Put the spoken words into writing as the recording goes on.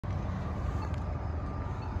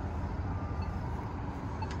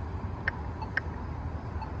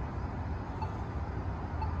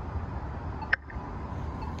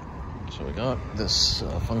So we got this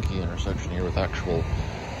funky intersection here with actual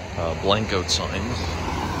blank out signs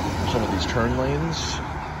for some of these turn lanes.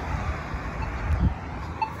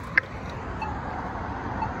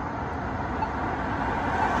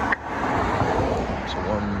 So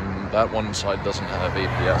that one side doesn't have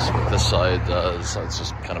APS, but this side does, so it's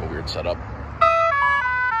just kind of a weird setup.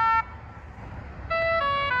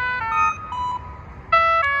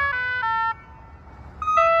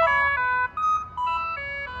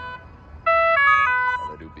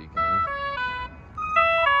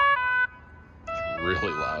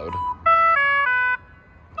 Really loud.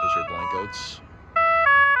 There's your blankouts.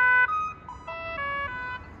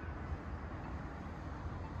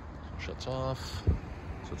 So shuts off.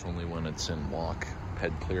 So it's only when it's in lock,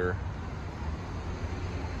 ped clear.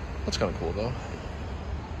 That's kind of cool though.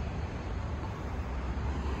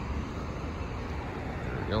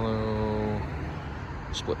 Yellow,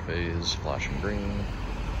 split phase, flashing green.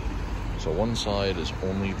 So one side is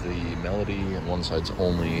only the melody and one side's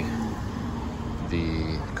only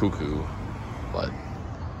the cuckoo, but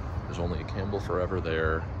there's only a Campbell Forever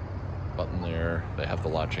there, button there. They have the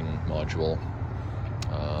latching module,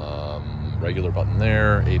 regular button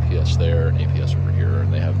there, APS there, and APS over here,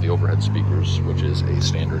 and they have the overhead speakers, which is a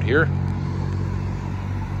standard here.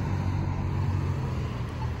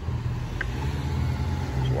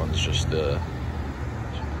 So one's just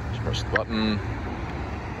press the button.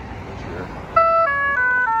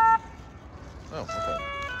 Oh, okay.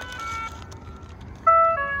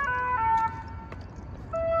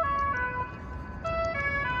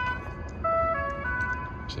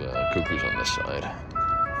 So the cuckoo's on this side.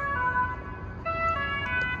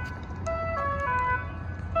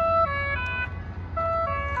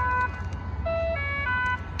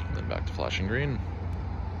 And then back to flashing green.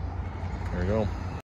 There we go.